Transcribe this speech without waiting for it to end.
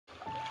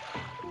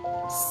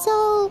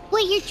So,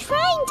 what you're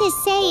trying to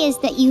say is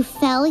that you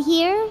fell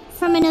here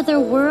from another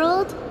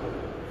world?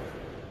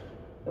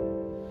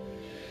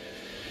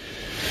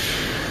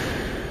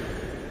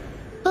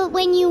 But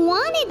when you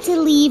wanted to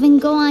leave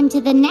and go on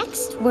to the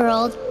next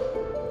world,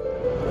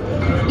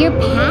 your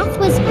path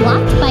was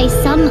blocked by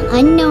some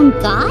unknown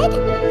god?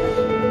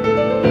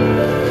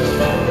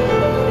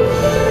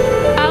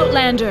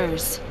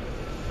 Outlanders,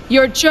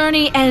 your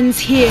journey ends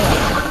here.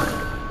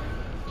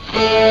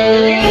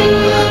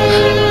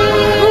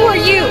 Who are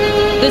you?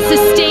 The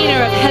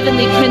sustainer of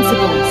heavenly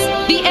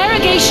principles. The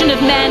arrogation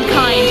of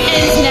mankind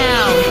ends now.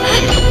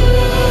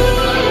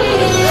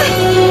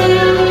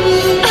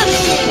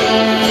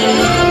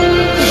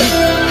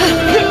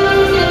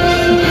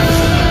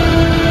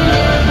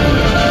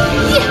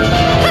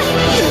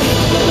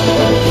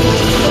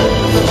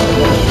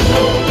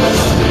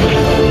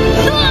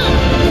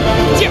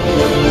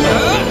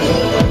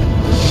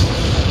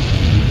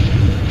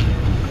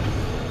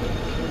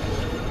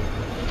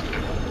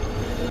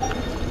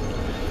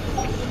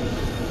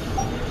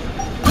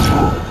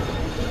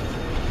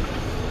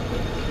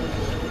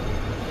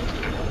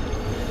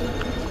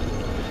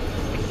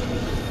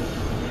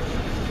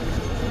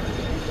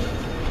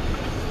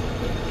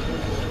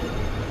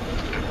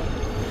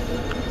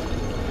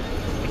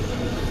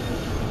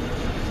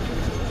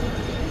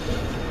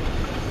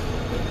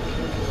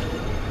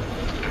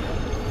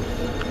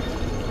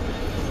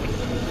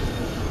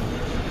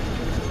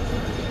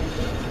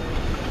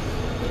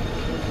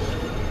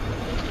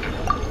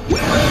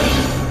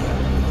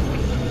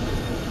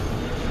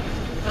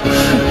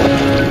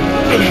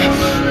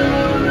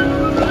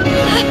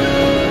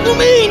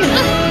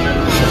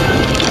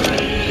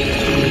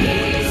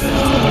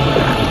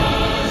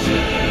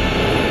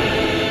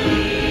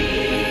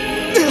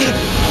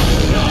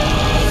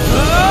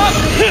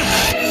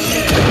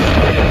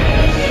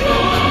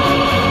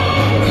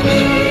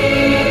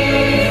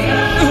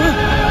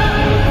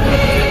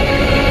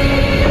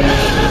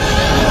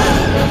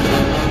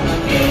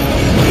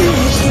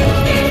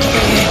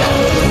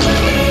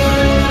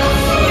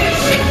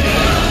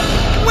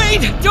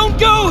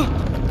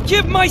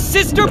 Give my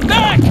sister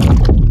back!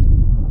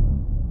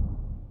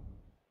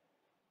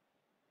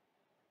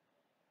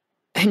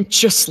 And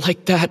just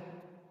like that,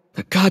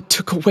 the god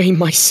took away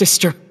my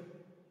sister.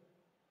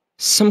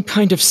 Some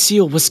kind of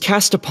seal was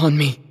cast upon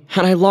me,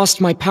 and I lost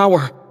my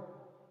power.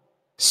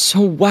 So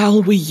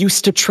while we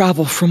used to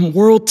travel from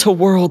world to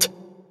world,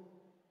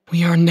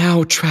 we are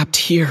now trapped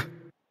here.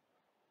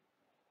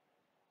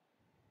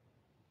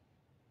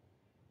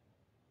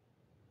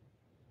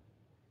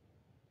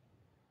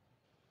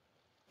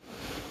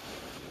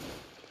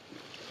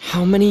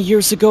 How many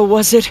years ago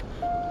was it?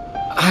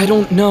 I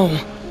don't know.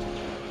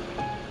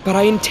 But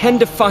I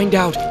intend to find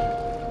out.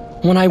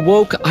 When I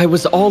woke, I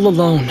was all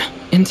alone,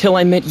 until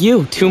I met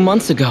you 2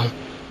 months ago.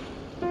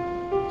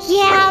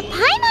 Yeah,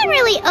 Paimon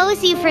really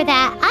owes you for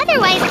that.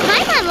 Otherwise,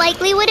 Paimon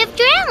likely would have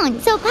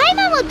drowned. So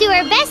Paimon will do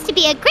her best to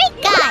be a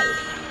great guide.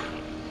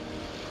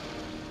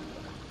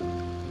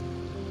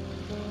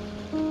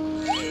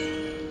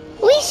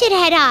 We should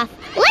head off.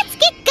 Let's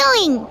get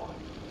going!